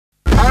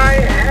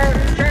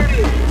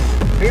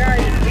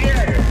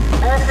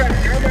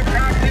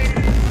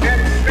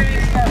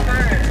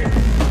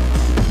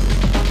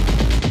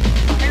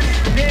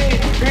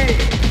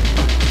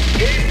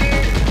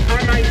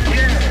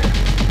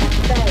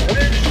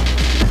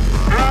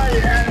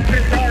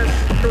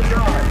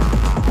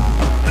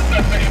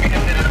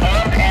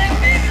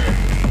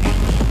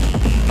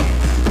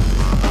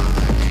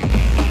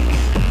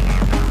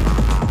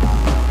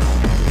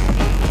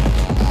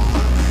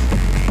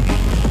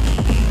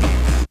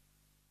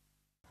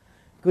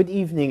Good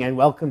evening and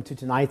welcome to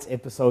tonight's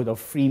episode of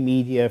Free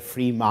Media,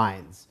 Free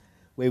Minds,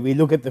 where we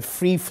look at the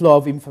free flow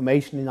of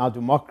information in our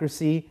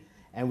democracy,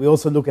 and we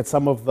also look at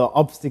some of the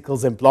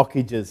obstacles and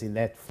blockages in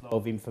that flow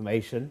of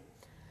information.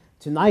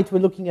 Tonight we're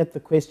looking at the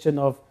question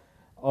of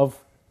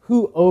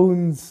who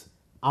owns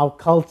our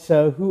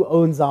culture, who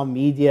owns our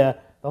media,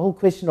 the whole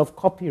question of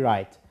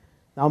copyright.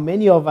 Now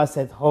many of us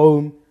at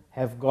home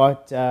have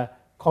got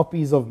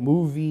copies of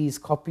movies,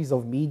 copies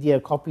of media,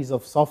 copies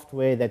of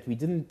software that we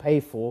didn't pay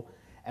for,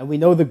 and we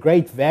know the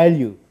great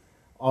value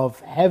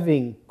of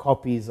having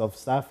copies of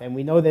stuff, and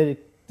we know that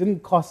it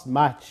didn't cost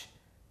much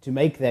to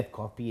make that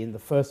copy in the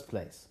first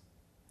place.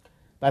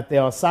 But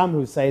there are some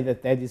who say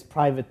that that is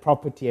private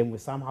property and we're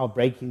somehow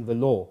breaking the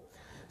law.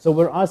 So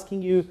we're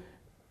asking you,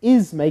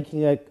 is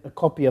making a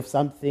copy of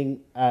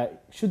something,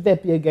 should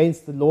that be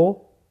against the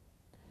law?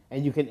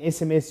 And you can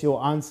SMS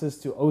your answers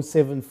to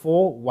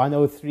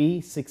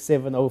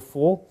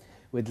 074-103-6704.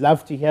 We'd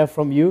love to hear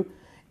from you.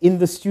 In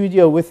the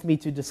studio with me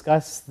to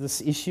discuss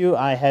this issue,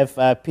 I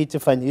have Peter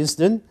van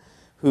Heusden,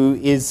 who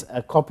is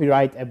a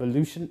copyright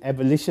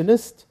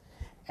abolitionist,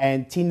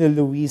 and Tina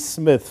Louise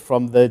Smith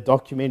from the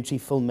Documentary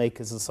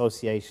Filmmakers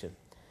Association.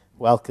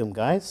 Welcome,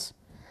 guys.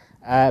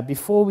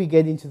 Before we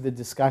get into the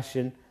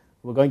discussion,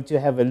 we're going to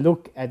have a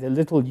look at a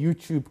little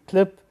YouTube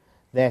clip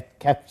that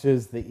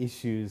captures the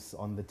issues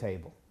on the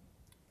table.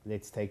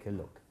 Let's take a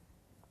look.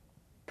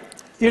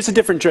 Here's a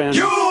different trend.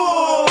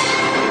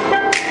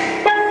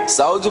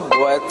 Soldier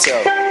Boy,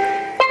 tell.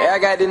 Hey, I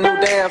got this new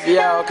dance for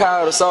y'all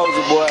called the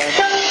Soldier Boy.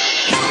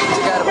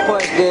 You gotta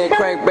punch, then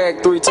crank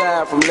back 3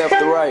 times from left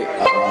to right.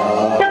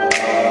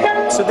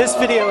 So this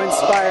video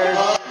inspired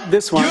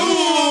this one.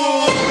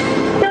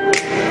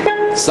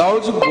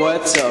 Soldier Boy,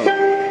 tell.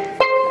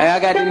 Hey, I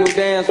got this new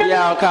dance for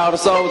y'all called the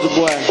Soldier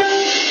Boy.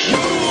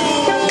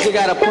 You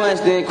gotta punch,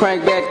 then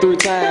crank back 3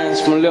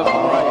 times from left to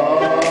right.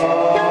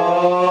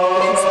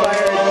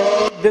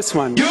 Inspired this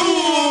one.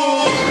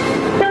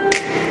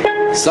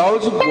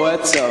 Soldier Boy,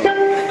 tell.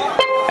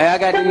 Hey, I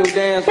got this new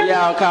dance for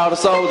y'all called the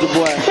Soldier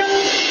Boy.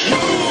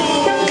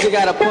 You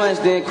gotta punch,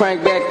 then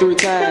crank back 3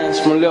 times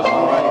from left to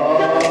right.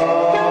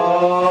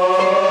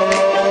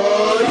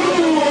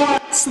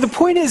 So the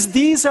point is,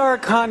 these are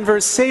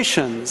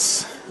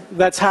conversations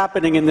that's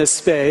happening in this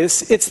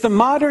space. It's the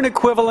modern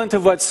equivalent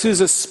of what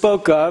Sousa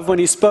spoke of when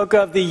he spoke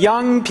of the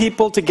young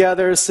people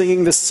together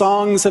singing the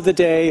songs of the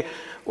day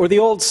or the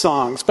old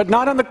songs, but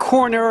not on the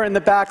corner or in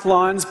the back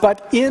lawns,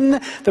 but in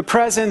the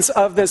presence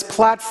of this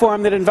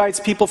platform that invites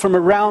people from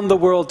around the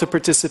world to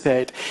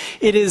participate.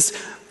 It is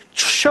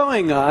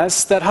showing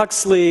us that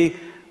Huxley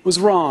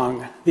was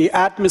wrong. The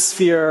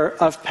atmosphere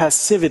of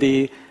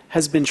passivity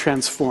has been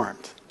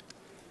transformed.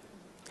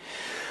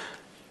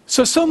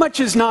 So much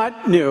is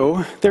not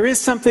new. There is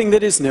something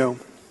that is new.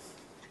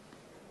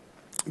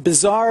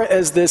 Bizarre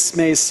as this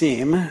may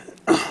seem,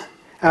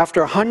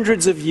 after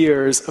hundreds of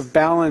years of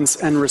balance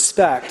and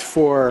respect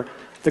for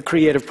the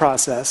creative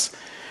process,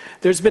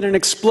 there's been an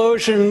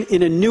explosion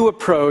in a new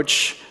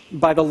approach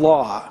by the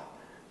law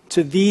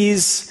to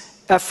these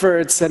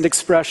efforts and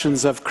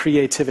expressions of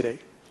creativity.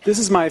 This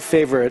is my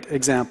favorite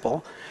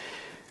example.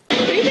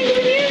 What do you think of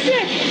the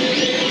music?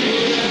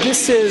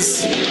 This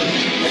is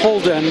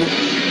Holden.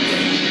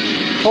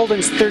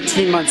 Holden's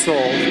 13 months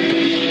old.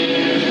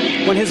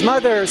 When his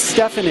mother,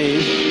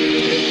 Stephanie,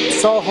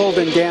 saw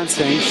Holden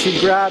dancing, she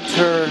grabbed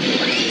her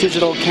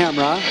digital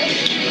camera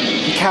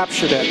and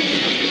captured it.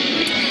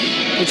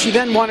 And she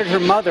then wanted her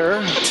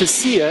mother to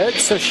see it,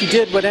 so she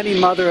did what any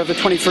mother of the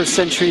 21st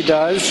century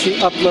does. She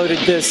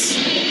uploaded this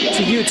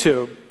to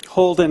YouTube,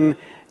 Holden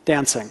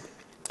dancing.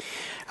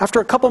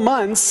 After a couple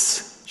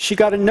months, she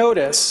got a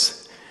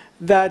notice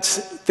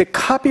that the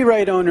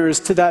copyright owners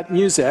to that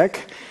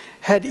music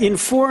had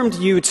informed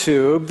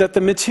YouTube that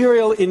the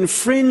material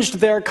infringed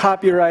their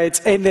copyrights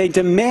and they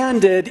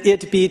demanded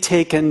it be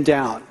taken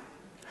down.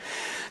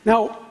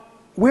 Now,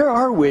 where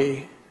are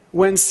we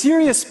when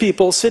serious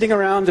people sitting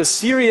around a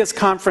serious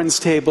conference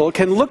table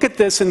can look at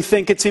this and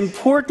think it's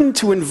important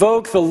to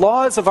invoke the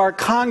laws of our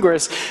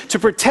Congress to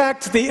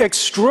protect the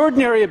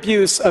extraordinary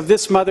abuse of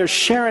this mother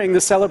sharing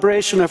the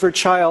celebration of her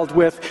child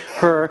with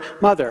her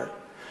mother?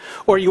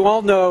 Or you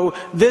all know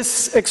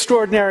this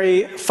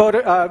extraordinary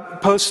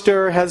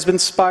poster has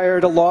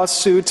inspired a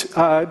lawsuit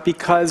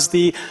because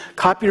the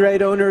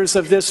copyright owners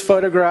of this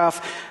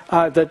photograph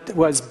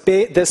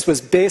this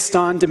was based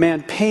on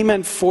demand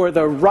payment for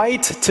the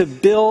right to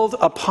build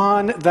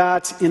upon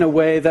that in a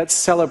way that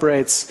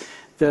celebrates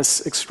this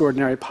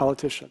extraordinary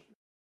politician.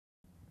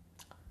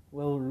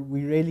 Well,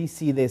 we really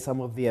see there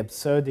some of the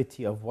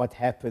absurdity of what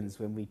happens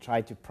when we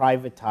try to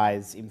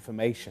privatize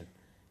information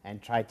and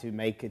try to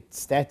make it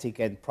static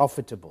and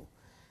profitable,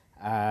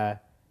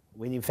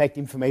 when in fact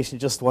information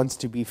just wants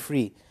to be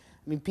free.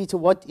 I mean, Peter,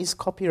 what is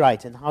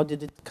copyright and how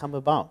did it come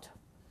about?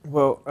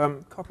 Well,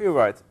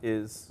 copyright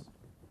is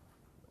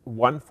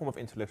one form of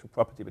intellectual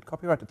property, but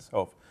copyright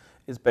itself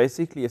is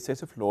basically a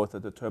set of laws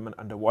that determine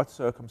under what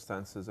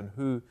circumstances and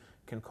who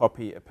can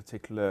copy a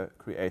particular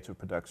creative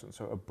production.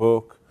 So a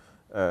book,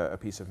 a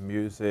piece of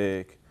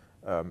music,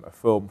 a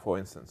film, for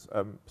instance.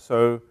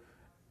 So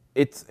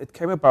it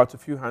came about a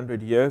few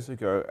hundred years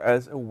ago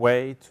as a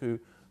way to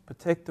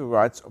protect the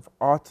rights of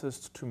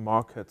artists to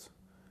market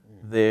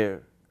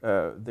their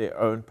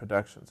own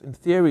productions. In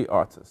theory,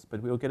 artists,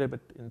 but we'll get a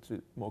bit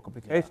into more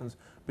complications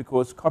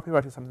because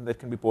copyright is something that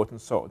can be bought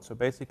and sold. So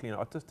basically, an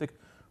artistic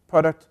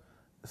product,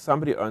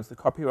 somebody owns the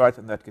copyright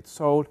and that gets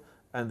sold,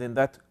 and then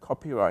that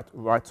copyright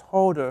rights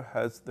holder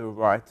has the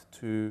right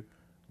to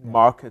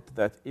market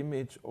that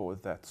image or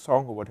that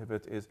song or whatever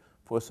it is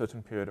for a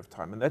certain period of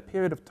time. And that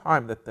period of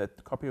time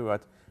that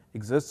copyright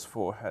exists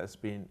for has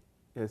been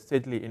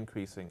steadily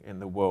increasing in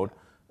the world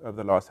over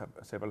the last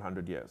several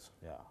hundred years.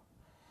 Yeah.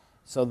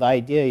 So the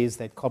idea is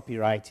that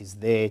copyright is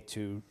there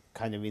to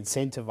kind of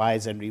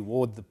incentivize and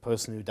reward the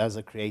person who does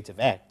a creative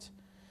act.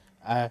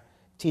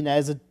 Tina,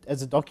 as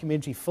a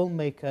documentary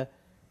filmmaker,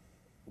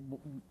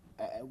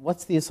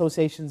 what's the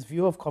association's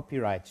view of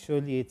copyright?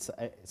 Surely it's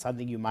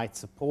something you might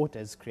support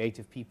as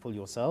creative people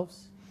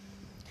yourselves?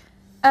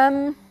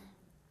 I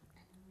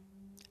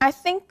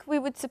think we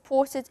would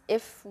support it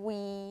if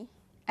we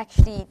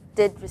actually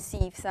did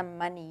receive some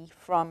money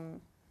from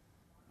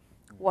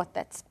what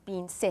that's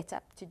been set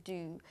up to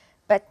do.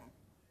 But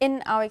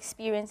in our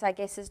experience, I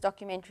guess, as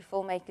documentary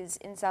filmmakers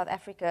in South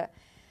Africa,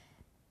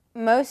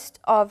 most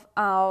of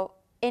our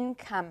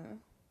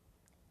income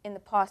in the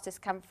past has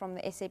come from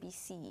the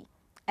SABC,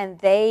 and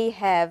they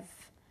have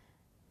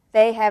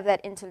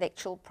that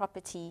intellectual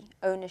property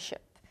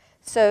ownership.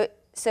 So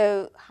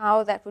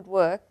how that would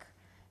work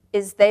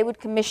is they would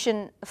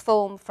commission a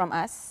film from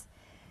us,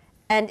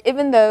 and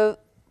even though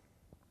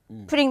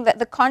putting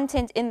the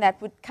content in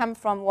that would come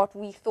from what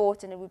we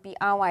thought and it would be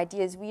our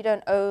ideas, we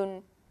don't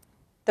own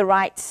the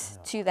rights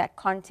to that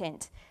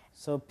content.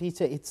 So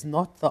Peter, it's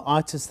not the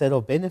artists that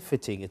are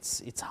benefiting,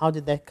 it's how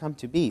did that come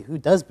to be? Who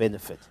does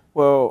benefit?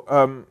 Well,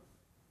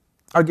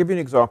 I'll give you an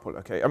example,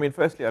 okay? I mean,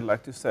 firstly, I'd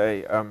like to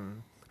say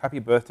happy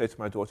birthday to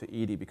my daughter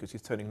Edie because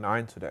she's turning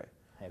 9 today.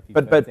 Happy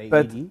birthday,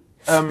 Edie.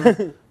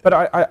 But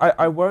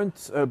I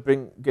won't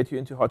get you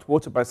into hot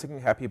water by singing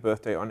happy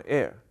birthday on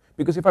air,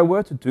 because if I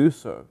were to do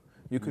so,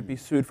 you could be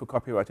sued for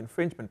copyright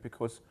infringement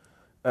because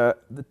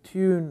the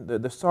tune,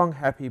 the song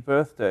Happy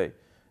Birthday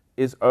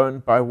is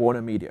owned by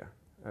Warner Media,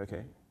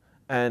 okay?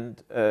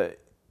 And the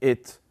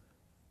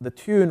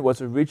tune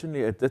was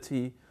originally a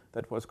ditty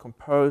that was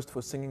composed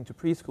for singing to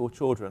preschool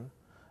children,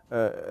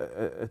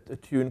 a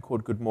tune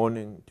called Good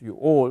Morning to You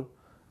All,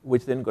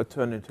 which then got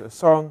turned into a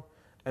song.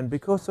 And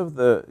because of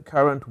the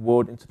current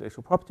world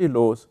intellectual property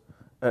laws,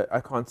 I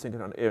can't sing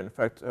it on air. In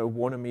fact,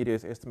 Warner Media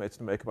is estimated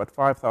to make about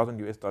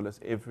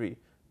 $5,000 every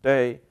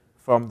day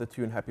from the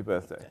tune Happy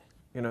Birthday. Okay.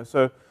 You know,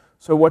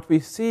 so what we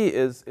see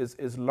is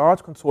large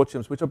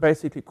consortiums, which are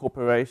basically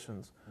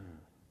corporations,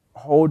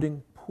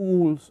 holding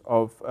pools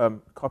of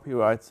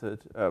copyrighted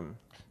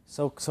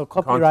So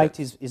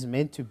copyright is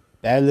meant to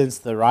balance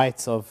the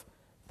rights of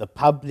the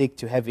public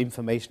to have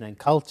information and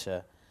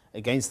culture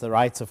against the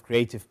rights of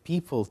creative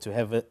people to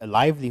have a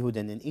livelihood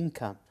and an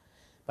income.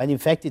 But in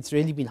fact, it's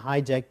really been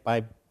hijacked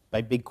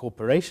by big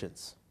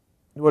corporations.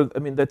 Well, I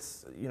mean,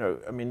 that's, you know,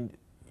 I mean,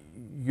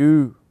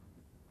 you,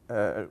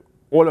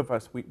 all of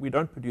us, we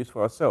don't produce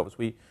for ourselves.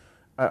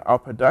 Our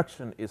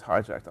production is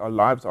hijacked. Our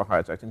lives are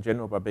hijacked in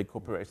general by big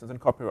corporations, and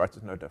copyright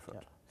is no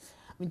different. Yeah.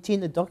 I mean,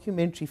 Tina,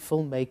 documentary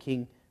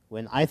filmmaking,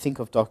 when I think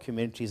of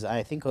documentaries,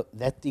 I think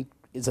that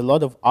is a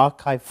lot of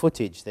archive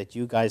footage that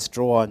you guys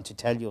draw on to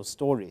tell your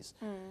stories.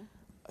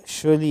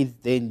 Surely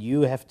then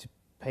you have to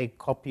pay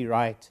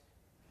copyright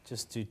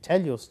just to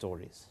tell your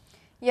stories.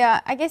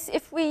 Yeah, I guess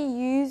if we're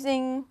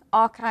using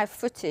archive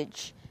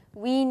footage,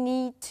 we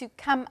need to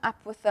come up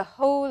with a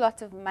whole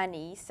lot of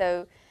money.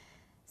 So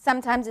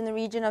sometimes in the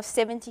region of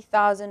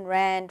 70,000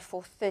 Rand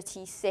for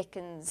 30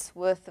 seconds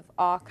worth of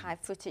archive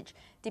footage,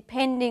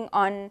 depending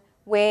on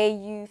where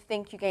you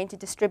think you're going to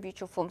distribute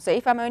your film. So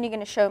if I'm only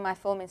going to show my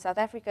film in South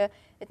Africa,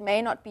 it may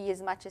not be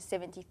as much as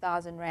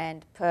 70,000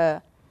 Rand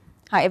per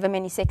however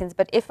many seconds.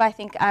 But if I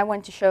think I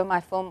want to show my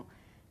film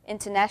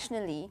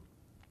internationally,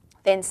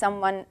 then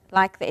someone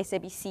like the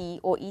SABC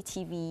or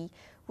ETV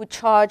would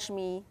charge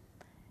me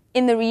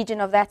in the region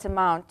of that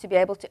amount to be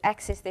able to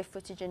access their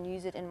footage and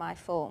use it in my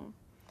film.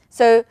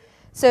 So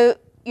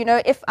you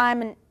know, if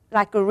I'm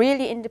like a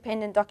really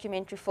independent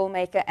documentary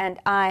filmmaker and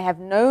I have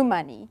no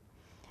money,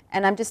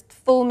 and I'm just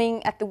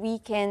filming at the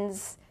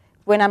weekends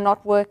when I'm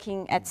not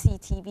working at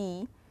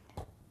CTV,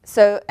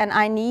 and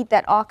I need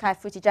that archive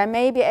footage, I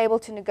may be able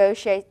to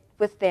negotiate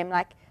with them,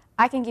 like,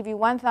 I can give you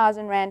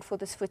 1,000 Rand for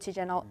this footage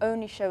and I'll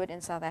only show it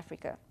in South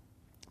Africa.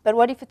 But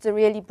what if it's a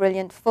really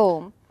brilliant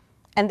film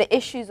and the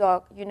issues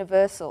are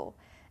universal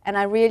and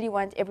I really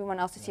want everyone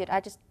else to see it? I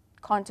just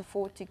can't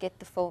afford to get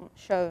the film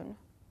shown.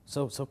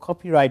 So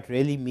copyright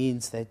really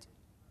means that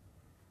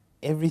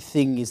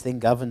everything is then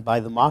governed by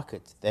the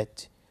market,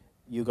 that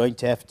you're going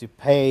to have to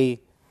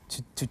pay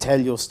to tell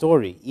your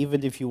story,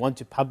 even if you want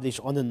to publish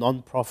on a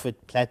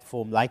non-profit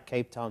platform like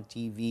Cape Town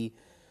TV,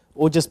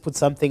 or just put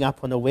something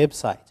up on a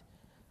website.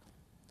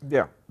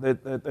 Yeah,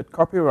 that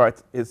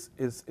copyright is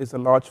a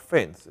large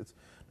fence.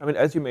 I mean,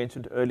 as you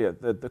mentioned earlier,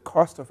 the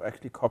cost of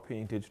actually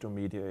copying digital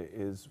media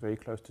is very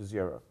close to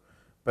zero.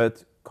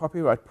 But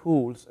copyright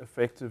pools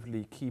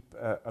effectively keep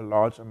a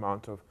large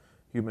amount of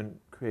human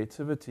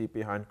creativity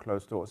behind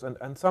closed doors.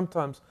 And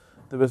sometimes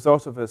the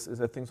result of this is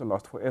that things are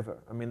lost forever.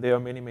 I mean, there are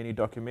many, many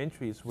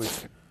documentaries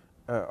which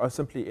are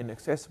simply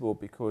inaccessible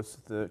because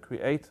the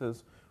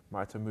creators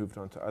might have moved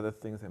on to other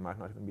things, they might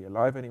not even be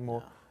alive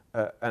anymore,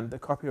 and the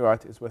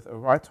copyright is with a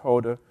rights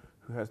holder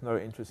who has no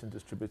interest in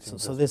distributing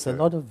this. So there's a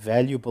lot of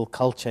valuable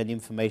culture and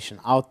information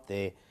out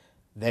there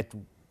that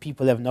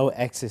people have no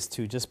access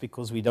to just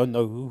because we don't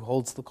know who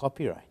holds the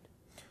copyright.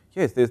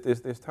 Yes,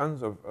 there's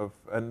tons of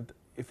and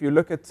if you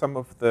look at some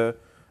of the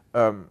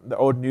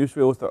old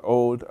newsreels, the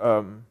old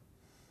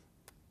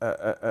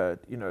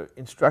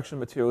instruction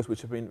materials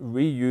which have been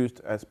reused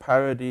as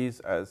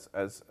parodies, as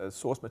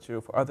source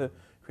material for other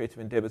creative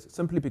endeavors,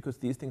 simply because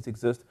these things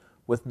exist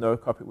with no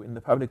copy in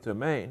the public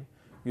domain,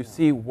 you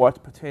see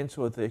what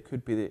potential there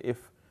could be there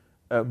if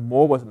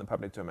more was in the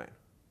public domain.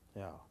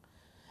 Yeah.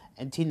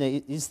 And Tina,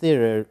 is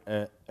there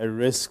a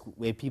risk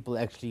where people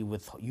actually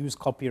use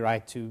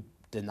copyright to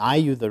deny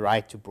you the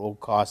right to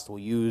broadcast or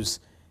use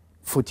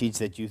footage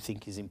that you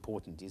think is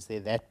important? Is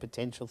there that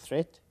potential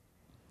threat?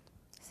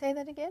 Say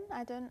that again?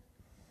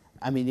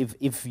 I mean,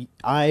 if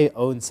I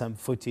own some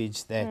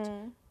footage that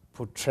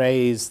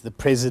portrays the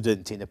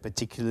president in a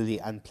particularly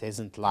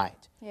unpleasant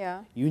light,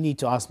 Yeah. you need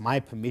to ask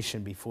my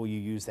permission before you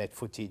use that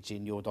footage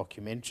in your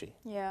documentary.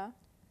 Yeah.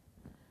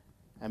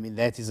 I mean,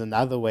 that is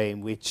another way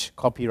in which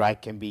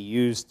copyright can be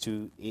used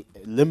to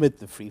limit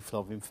the free flow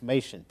of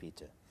information,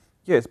 Peter.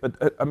 Yes, but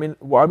I mean,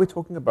 while we're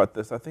talking about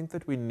this, I think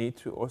that we need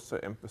to also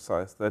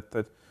emphasize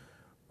that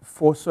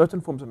for certain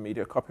forms of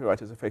media,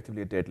 copyright is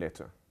effectively a dead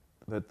letter.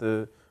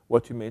 That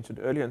what you mentioned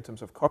earlier in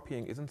terms of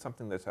copying isn't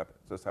something that's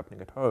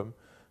happening at home,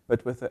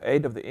 but with the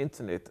aid of the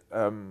internet,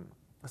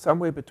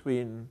 somewhere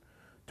between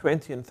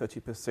 20 and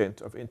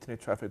 30% of internet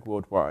traffic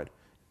worldwide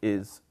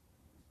is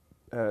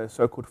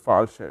so-called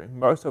file sharing,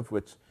 most of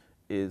which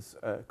is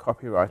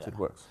copyrighted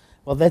works.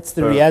 Well, that's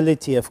the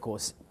reality, of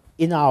course.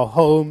 In our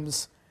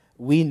homes,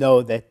 we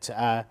know that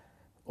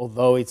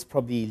although it's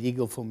probably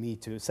illegal for me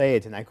to say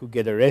it and I could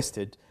get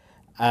arrested,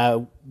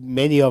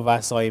 many of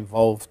us are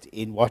involved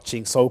in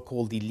watching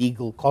so-called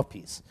illegal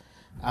copies.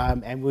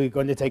 And we're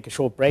going to take a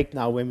short break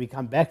now. When we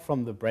come back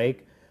from the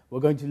break,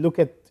 we're going to look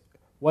at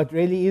what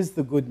really is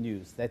the good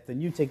news, that the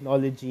new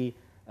technology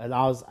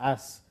allows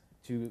us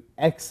to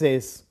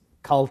access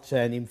culture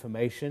and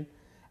information,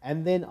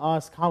 and then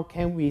ask how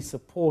can we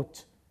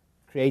support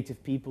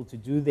creative people to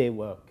do their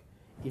work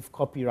if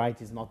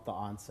copyright is not the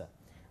answer.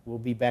 We'll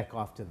be back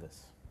after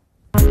this.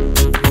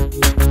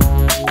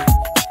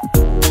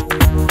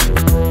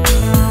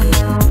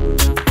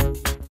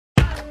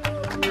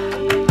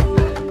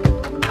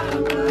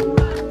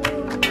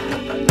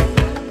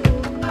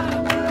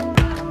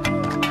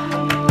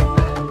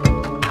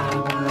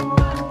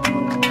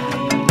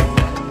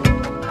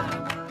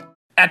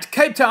 At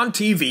Cape Town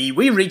TV,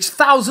 we reach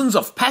thousands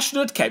of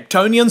passionate Cape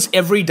Townians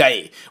every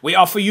day. We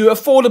offer you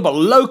affordable,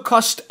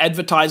 low-cost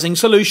advertising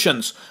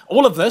solutions.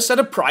 All of this at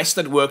a price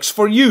that works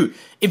for you.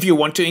 If you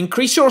want to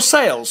increase your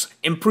sales,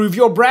 improve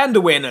your brand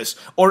awareness,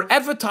 or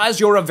advertise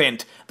your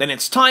event, then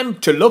it's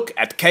time to look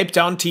at Cape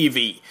Town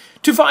TV.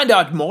 To find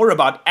out more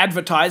about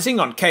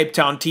advertising on Cape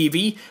Town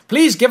TV,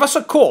 please give us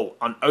a call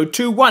on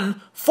 021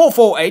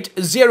 448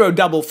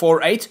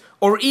 0448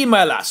 or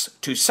email us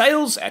to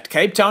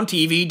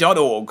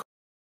sales@capetowntv.org.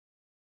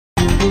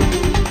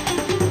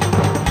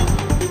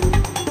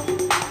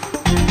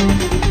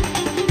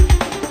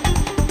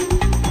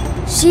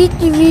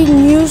 CTV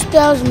News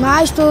tells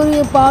my story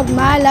about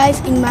my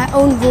life in my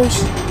own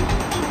voice.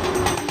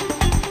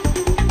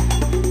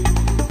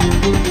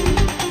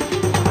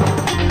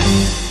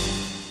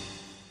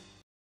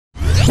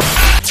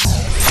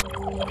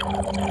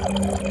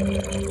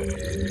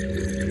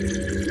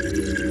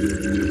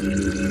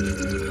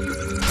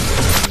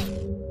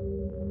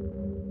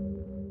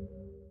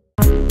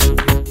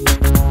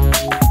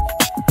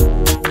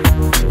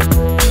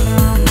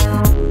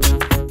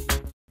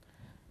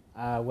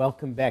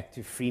 Welcome back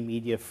to Free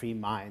Media, Free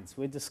Minds.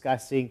 We're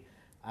discussing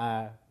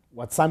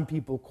what some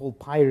people call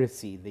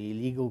piracy, the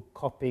illegal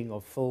copying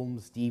of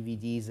films,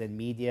 DVDs, and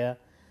media.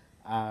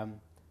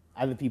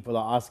 Other people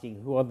are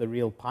asking, who are the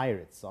real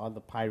pirates? Are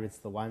the pirates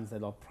the ones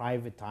that are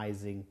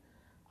privatizing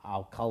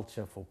our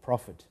culture for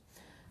profit?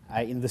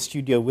 In the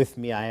studio with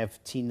me, I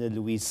have Tina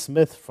Louise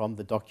Smith from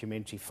the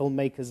Documentary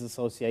Filmmakers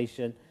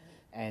Association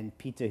and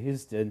Peter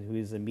Hisden, who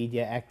is a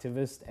media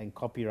activist and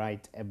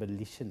copyright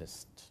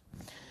abolitionist.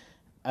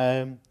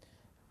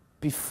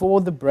 Before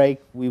the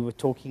break, we were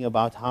talking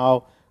about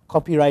how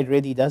copyright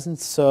really doesn't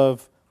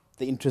serve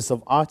the interests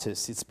of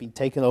artists. It's been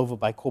taken over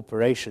by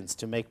corporations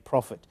to make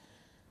profit.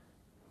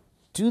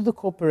 Do the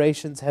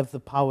corporations have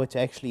the power to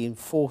actually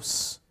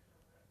enforce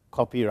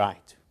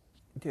copyright?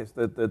 Yes,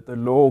 the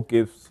law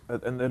gives,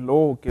 and the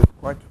law gives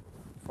quite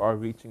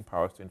far-reaching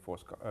powers to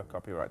enforce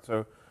copyright.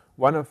 So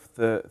one of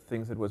the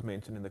things that was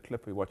mentioned in the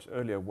clip we watched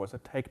earlier was a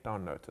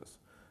takedown notice.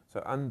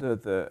 So under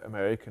the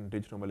American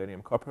Digital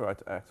Millennium Copyright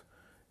Act,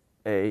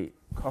 a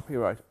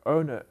copyright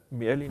owner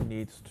merely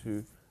needs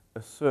to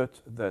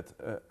assert that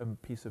a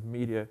piece of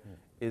media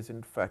is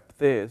in fact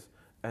theirs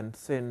and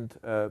send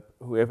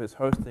whoever is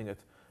hosting it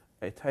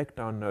a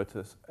takedown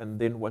notice, and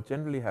then what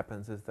generally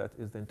happens is that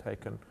is then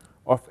taken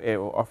off air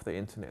or off the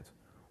internet.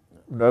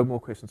 No more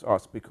questions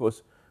asked,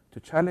 because to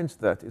challenge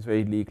that is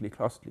very legally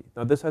costly.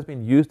 Now, this has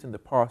been used in the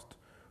past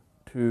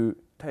to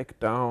take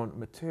down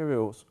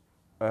materials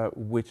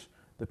which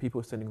the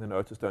people sending the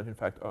notice don't in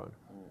fact own.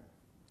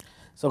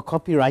 So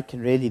copyright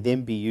can really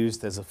then be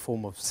used as a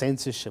form of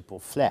censorship or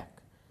flack.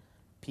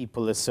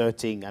 People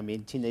asserting, I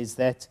mean, Tina, is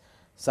that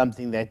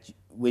something that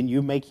when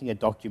you're making a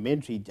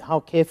documentary, how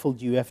careful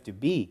do you have to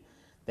be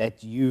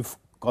that you've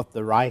got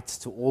the rights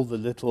to all the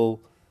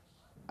little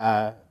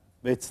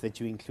bits that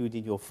you include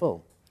in your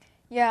film?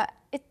 Yeah,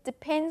 it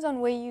depends on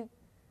where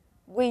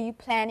you're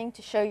planning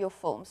to show your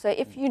film. So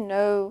if you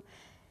know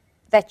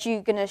that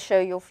you're going to show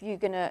you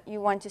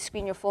want to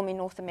screen your film in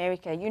North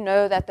America, you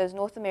know that those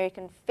North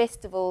American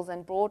festivals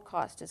and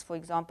broadcasters, for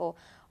example,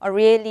 are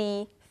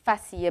really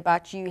fussy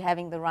about you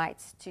having the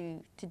rights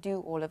to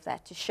do all of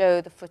that, to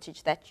show the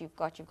footage that you've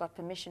got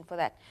permission for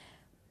that.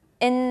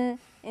 In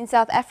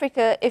South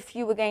Africa, if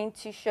you were going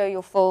to show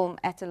your film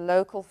at a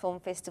local film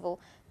festival,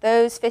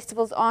 those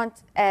festivals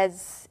aren't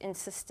as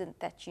insistent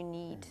that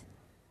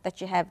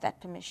you have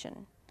that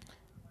permission.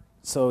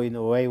 So in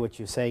a way, what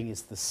you're saying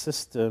is the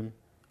system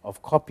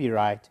of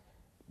copyright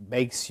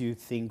makes you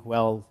think,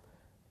 well,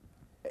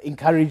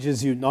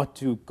 encourages you not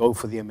to go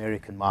for the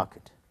American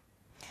market.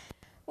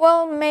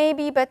 Well,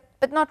 maybe, but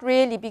not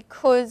really,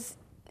 because,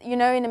 you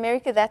know, in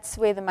America, that's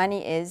where the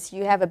money is.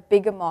 You have a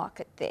bigger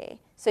market there.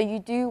 So you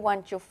do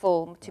want your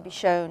film to be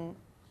shown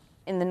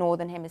in the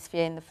Northern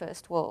Hemisphere, in the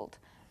first world.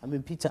 I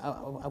mean, Peter,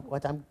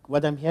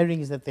 what I'm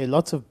hearing is that there are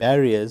lots of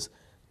barriers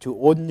to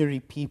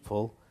ordinary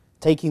people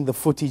taking the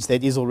footage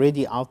that is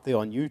already out there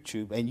on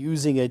YouTube and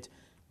using it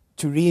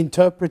to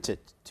reinterpret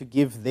it, to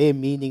give their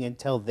meaning and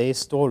tell their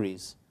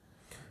stories.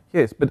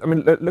 Yes, but I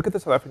mean, look at the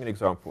South African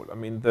example. I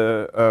mean,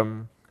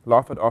 the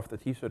Laugh It Off, the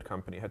T-shirt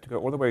company, had to go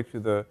all the way to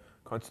the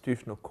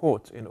Constitutional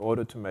Court in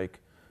order to make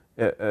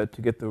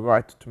to get the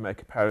right to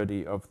make a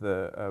parody of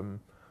the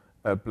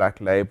black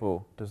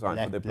label design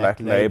for the black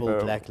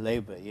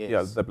label, yes.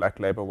 Yeah, the black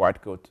label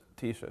white goat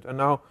T-shirt. And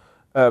now,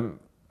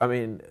 I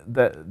mean,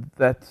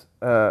 that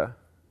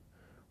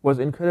was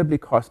an incredibly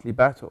costly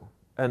battle.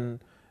 And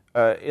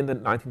in the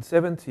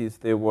 1970s,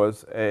 there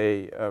was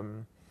a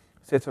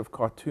set of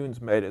cartoons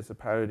made as a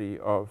parody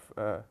of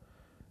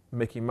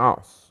Mickey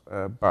Mouse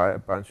by a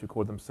bunch who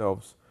called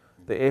themselves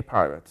the Air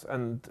Pirates,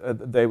 and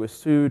they were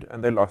sued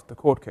and they lost the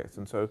court case.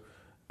 And so,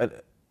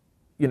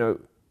 you know,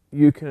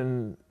 you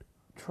can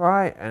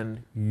try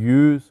and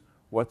use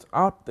what's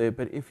out there,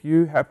 but if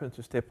you happen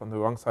to step on the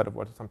wrong side of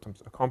what is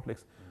sometimes a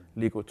complex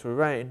legal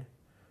terrain,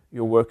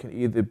 your work can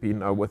either be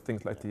now with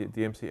things like the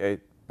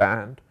DMCA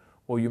banned,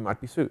 or you might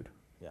be sued.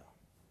 Yeah.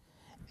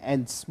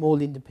 And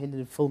small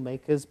independent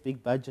filmmakers,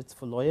 big budgets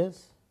for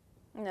lawyers?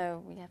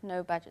 No, we have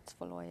no budgets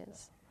for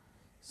lawyers.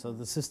 So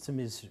the system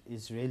is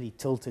really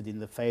tilted in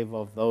the favor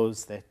of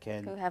those that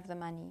can... Who have the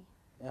money.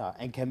 Yeah,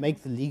 and can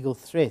make the legal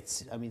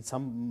threats. I mean,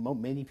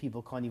 many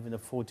people can't even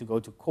afford to go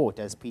to court.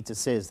 As Peter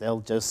says,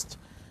 they'll just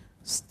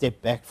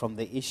step back from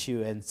the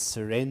issue and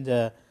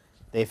surrender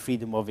their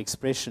freedom of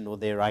expression or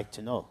their right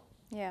to know.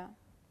 Yeah.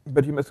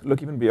 But you must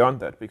look even beyond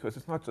that, because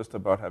it's not just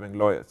about having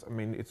lawyers. I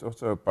mean, it's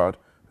also about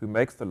who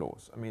makes the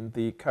laws. I mean,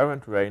 the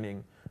current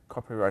reigning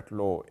copyright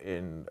law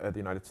in the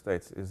United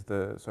States is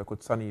the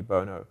so-called Sonny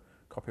Bono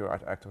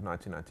Copyright Act of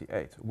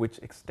 1998, which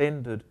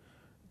extended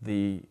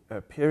the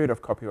period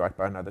of copyright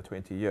by another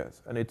 20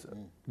 years. And it's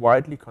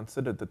widely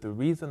considered that the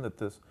reason that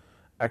this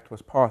act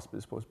was passed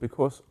was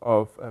because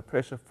of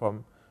pressure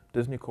from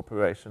Disney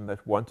Corporation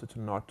that wanted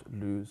to not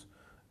lose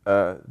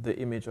the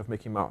image of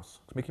Mickey Mouse.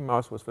 Mickey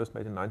Mouse was first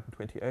made in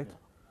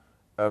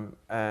 1928,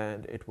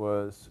 and it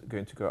was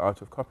going to go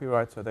out of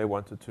copyright, so they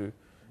wanted to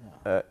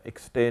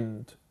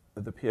extend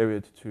the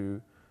period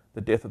to the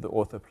death of the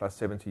author plus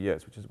 70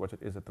 years, which is what it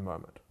is at the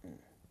moment.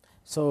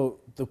 So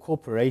the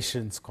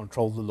corporations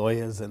control the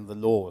lawyers and the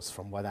laws,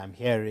 from what I'm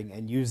hearing,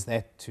 and use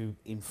that to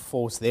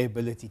enforce their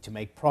ability to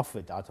make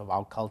profit out of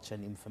our culture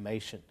and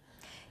information.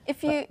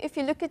 If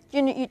you look at,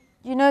 you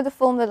know the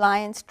film The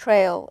Lion's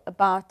Trail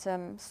about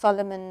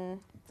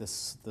Solomon... The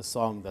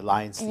song, The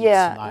Lion Sleeps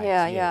Tonight.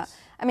 Yeah.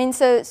 I mean,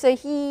 so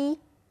he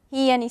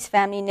and his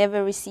family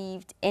never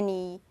received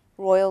any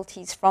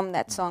royalties from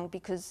that song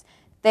because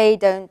they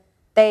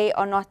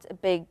are not a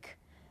big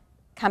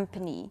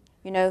company,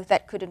 you know,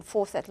 that could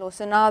enforce that law.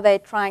 So now they're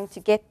trying to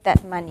get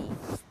that money.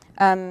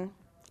 So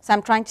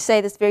I'm trying to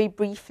say this very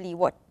briefly,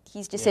 what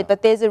he's just said,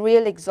 but there's a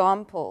real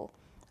example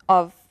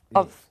of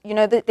you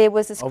know, that there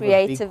was this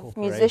creative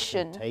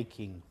musician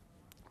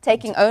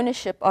taking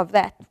ownership of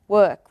that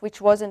work, which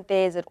wasn't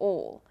theirs at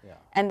all. Yeah.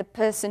 And the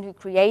person who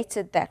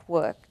created that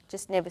work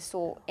just never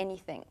saw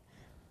anything.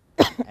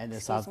 And a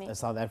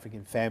South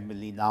African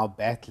family now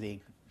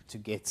battling to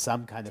get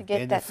some kind of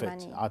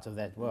benefit out of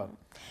that work.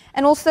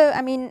 And also,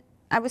 I mean,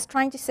 I was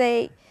trying to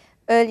say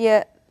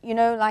earlier, you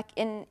know, like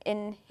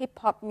in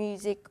hip-hop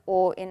music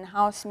or in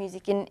house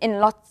music, in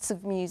lots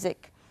of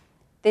music,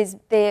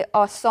 there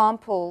are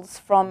samples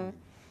from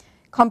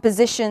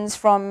compositions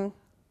from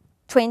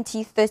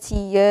 20, 30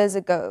 years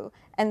ago.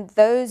 And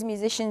those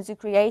musicians who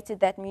created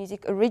that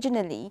music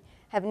originally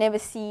have never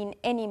seen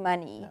any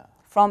money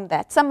from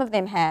that. Some of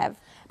them have.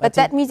 But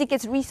that music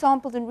gets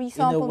resampled and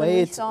resampled in a way,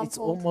 and resampled. it's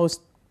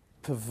almost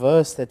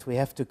perverse that we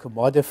have to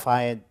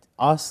commodify and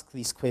ask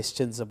these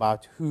questions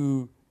about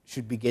who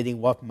should be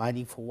getting what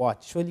money for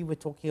what. Surely we're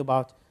talking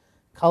about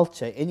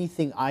culture.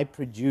 Anything I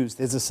produce,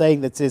 there's a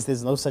saying that says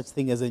there's no such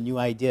thing as a new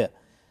idea.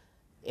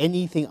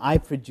 Anything I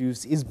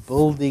produce is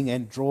building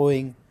and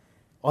drawing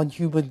on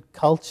human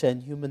culture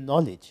and human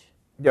knowledge.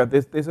 Yeah,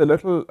 there's a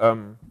little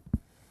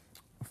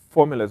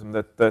formalism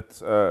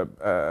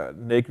that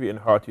Negri and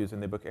Hart use in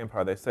their book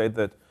Empire. They say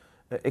that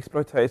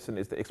exploitation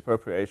is the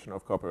expropriation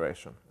of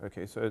cooperation.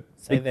 Okay, so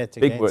say that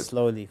again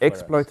slowly.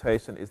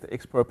 Exploitation is the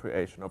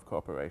expropriation of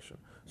cooperation.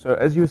 So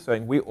as you're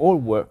saying, we all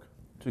work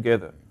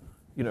together.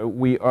 You know,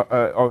 we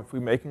are if we're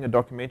making a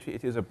documentary,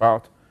 it is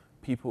about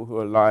people who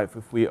are alive.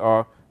 If we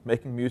are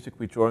making music,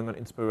 we're drawing on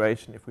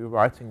inspiration. If we're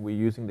writing, we're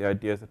using the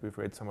ideas that we've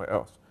read somewhere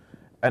else.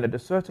 And at a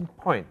certain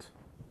point,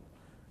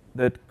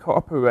 that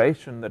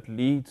cooperation that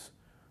leads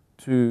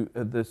to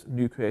this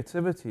new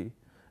creativity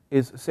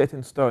is set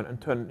in stone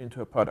and turned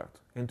into a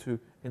product, into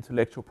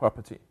intellectual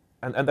property.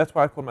 And that's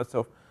why I call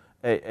myself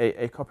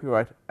a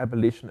copyright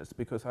abolitionist,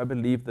 because I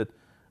believe that,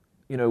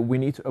 you know, we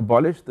need to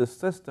abolish this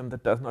system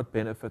that does not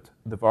benefit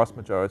the vast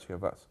majority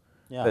of us.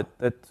 Yeah.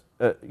 That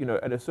you know,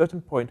 at a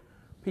certain point,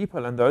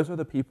 people, and those are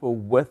the people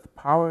with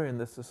power in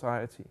this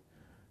society,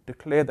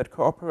 declare that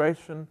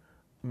cooperation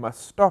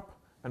must stop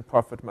and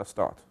profit must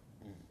start.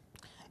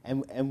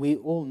 And we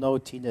all know,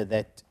 Tina,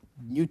 that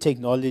new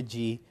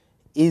technology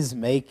is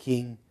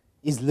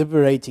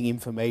liberating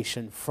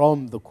information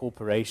from the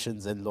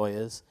corporations and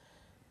lawyers.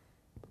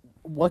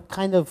 What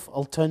kind of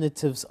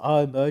alternatives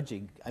are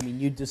emerging? I mean,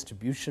 new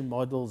distribution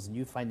models,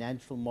 new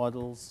financial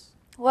models?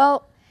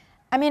 Well,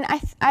 I mean,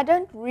 I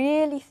don't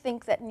really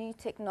think that new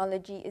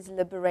technology is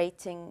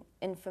liberating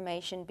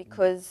information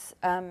because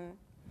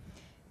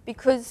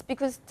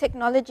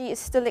technology is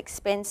still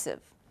expensive.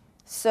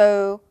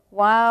 So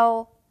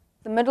while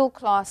the middle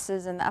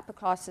classes and the upper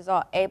classes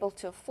are able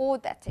to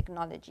afford that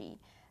technology,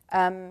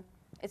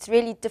 it's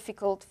really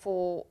difficult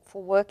for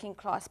working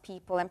class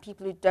people and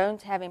people who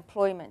don't have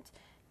employment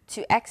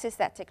to access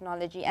that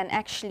technology and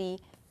actually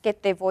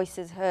get their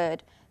voices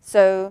heard.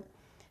 So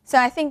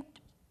I think,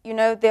 you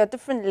know, there are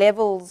different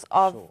levels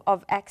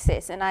of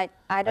access, and I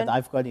don't... But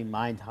I've got in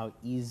mind how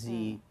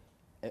easy,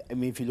 I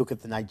mean, if you look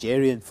at the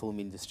Nigerian film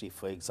industry,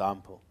 for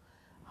example,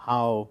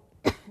 how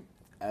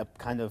a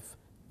kind of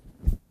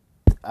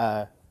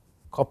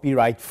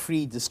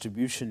copyright-free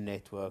distribution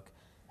network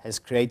has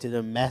created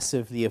a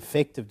massively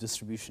effective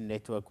distribution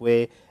network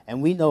where,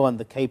 and we know on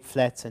the Cape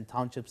Flats and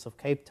townships of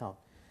Cape Town,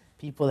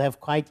 people have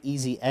quite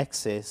easy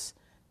access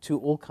to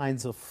all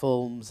kinds of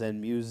films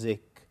and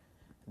music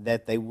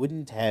that they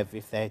wouldn't have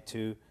if they had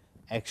to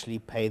actually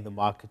pay the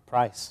market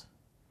price.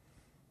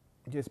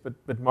 Yes,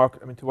 but Mark,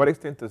 I mean, to what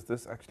extent does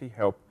this actually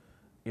help,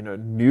 you know,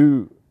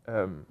 new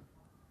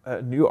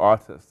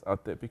artists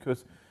out there?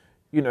 Because,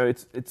 you know,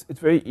 it's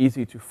very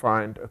easy to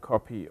find a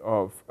copy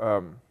of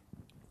the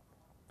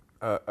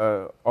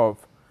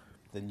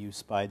new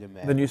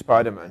Spider-Man. The new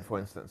Spider-Man, for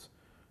instance.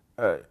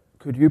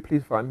 Could you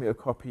please find me a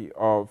copy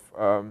of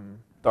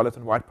Dollars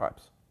and White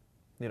Pipes,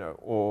 you know,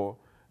 or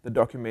the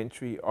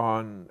documentary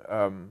on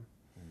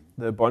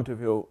the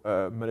Bonteville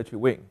military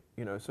wing,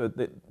 you know? So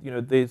that, you know,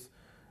 there's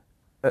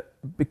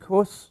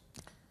because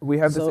we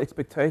have this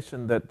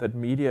expectation that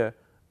media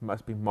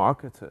must be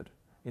marketed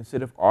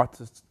instead of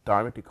artists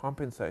directly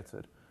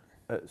compensated.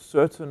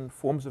 Certain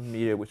forms of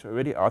media which are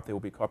already out there will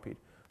be copied,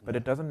 but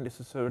it doesn't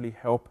necessarily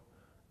help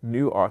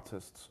new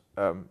artists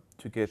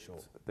to get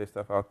their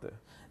stuff out there.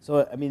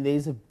 So, I mean,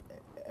 there's a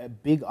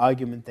big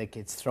argument that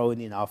gets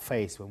thrown in our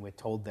face when we're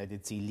told that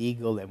it's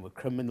illegal and we're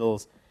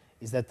criminals,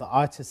 is that the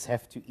artists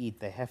have to eat,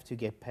 they have to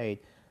get paid.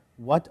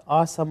 What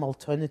are some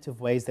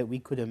alternative ways that we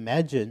could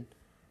imagine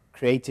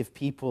creative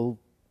people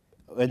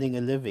earning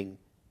a living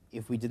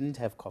if we didn't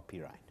have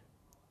copyright?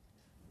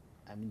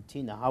 I mean,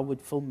 Tina, how would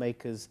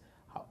filmmakers,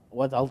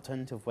 what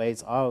alternative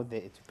ways are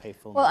there to pay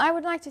filmmakers? Well, I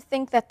would like to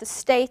think that the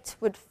state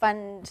would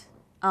fund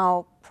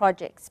our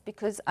projects,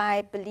 because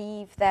I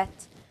believe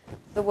that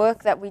the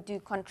work that we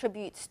do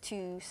contributes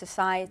to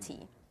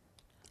society.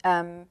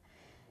 You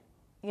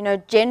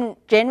know,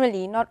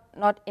 generally,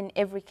 not in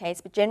every case,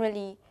 but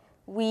generally,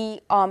 we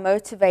are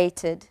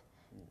motivated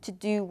to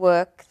do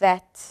work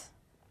that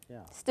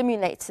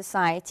stimulates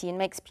society and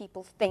makes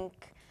people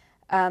think.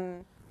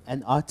 And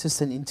artists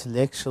and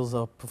intellectuals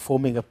are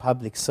performing a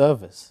public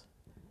service.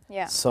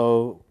 Yeah.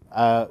 So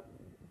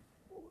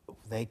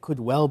they could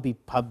well be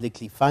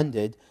publicly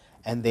funded,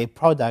 and their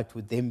product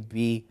would then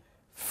be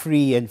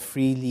free and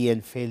freely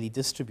and fairly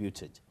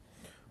distributed.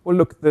 Well,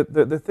 look,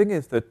 the thing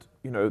is that,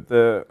 you know,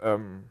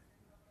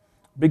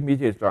 big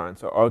media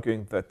giants are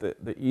arguing that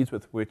the ease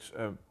with which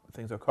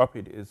things are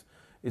copied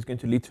is going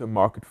to lead to a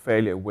market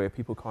failure where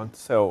people can't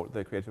sell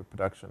their creative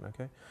production,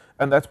 okay?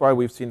 And that's why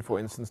we've seen, for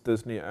instance,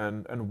 Disney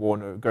and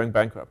Warner going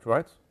bankrupt,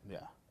 right?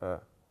 Yeah.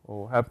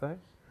 Or have they?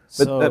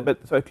 So,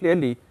 So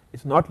clearly,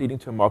 it's not leading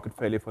to a market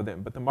failure for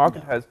them, but the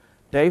market has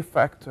de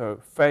facto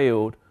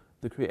failed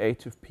the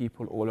creative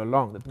people all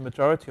along. That the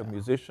majority of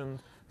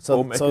musicians,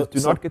 filmmakers do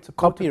not get supported by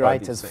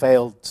copyright these has things.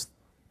 failed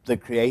the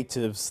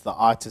creatives, the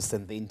artists,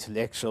 and the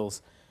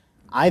intellectuals.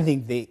 I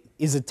think there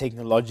is a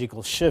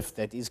technological shift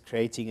that is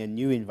creating a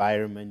new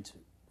environment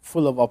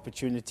full of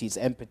opportunities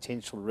and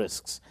potential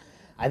risks.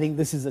 I think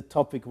this is a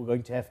topic we're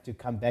going to have to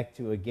come back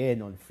to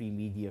again on Free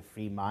Media,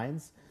 Free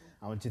Minds.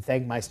 I want to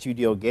thank my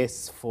studio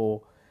guests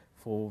for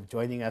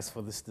joining us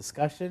for this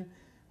discussion.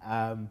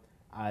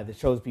 The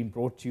show has been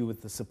brought to you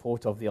with the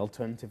support of the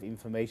Alternative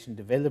Information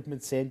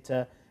Development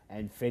Center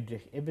and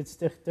Friedrich Ebert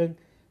Stichting,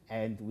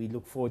 and we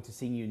look forward to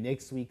seeing you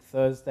next week,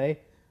 Thursday.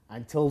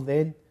 Until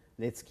then,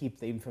 let's keep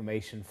the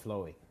information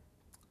flowing.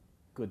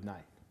 Good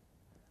night.